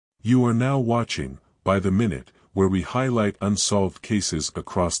You are now watching, By the Minute, where we highlight unsolved cases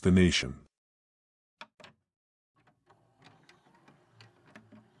across the nation.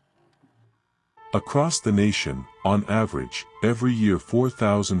 Across the nation, on average, every year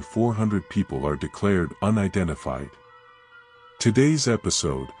 4,400 people are declared unidentified. Today's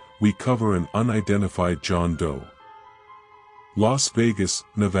episode, we cover an unidentified John Doe. Las Vegas,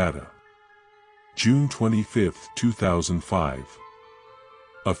 Nevada. June 25, 2005.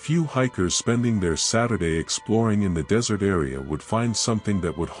 A few hikers spending their Saturday exploring in the desert area would find something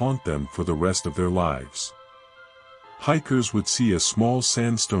that would haunt them for the rest of their lives. Hikers would see a small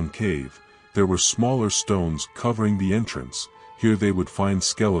sandstone cave. There were smaller stones covering the entrance. Here they would find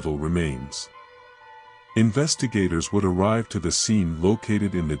skeletal remains. Investigators would arrive to the scene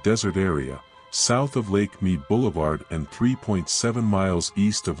located in the desert area, south of Lake Mead Boulevard and 3.7 miles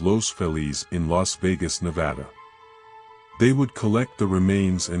east of Los Feliz in Las Vegas, Nevada. They would collect the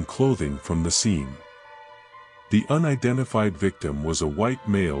remains and clothing from the scene. The unidentified victim was a white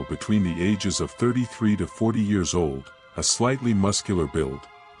male between the ages of 33 to 40 years old, a slightly muscular build.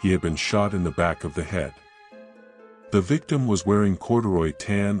 He had been shot in the back of the head. The victim was wearing corduroy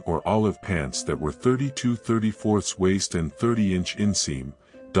tan or olive pants that were 32/34 waist and 30-inch inseam,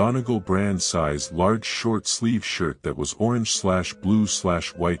 Donegal brand size large short sleeve shirt that was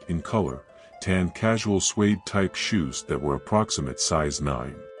orange/blue/white in color, tan casual suede type shoes that were approximate size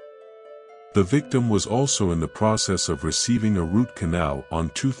 9. The victim was also in the process of receiving a root canal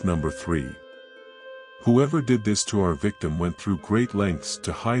on tooth number 3. Whoever did this to our victim went through great lengths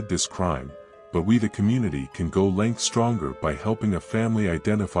to hide this crime, but we the community can go lengths stronger by helping a family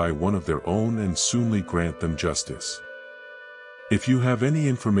identify one of their own and soonly grant them justice. If you have any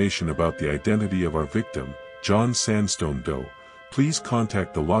information about the identity of our victim, John Sandstone Doe, please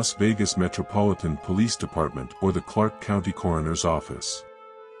contact the Las Vegas Metropolitan Police Department or the Clark County Coroner's Office.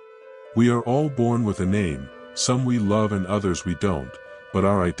 We are all born with a name, some we love and others we don't, but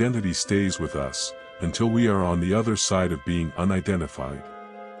our identity stays with us until we are on the other side of being unidentified.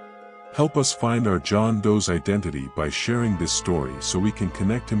 Help us find our John Doe's identity by sharing this story so we can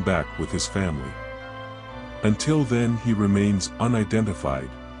connect him back with his family. Until then, he remains unidentified,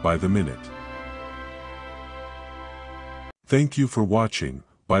 by the minute. Thank you for watching,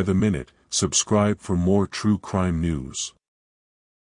 By the Minute. Subscribe for more true crime news.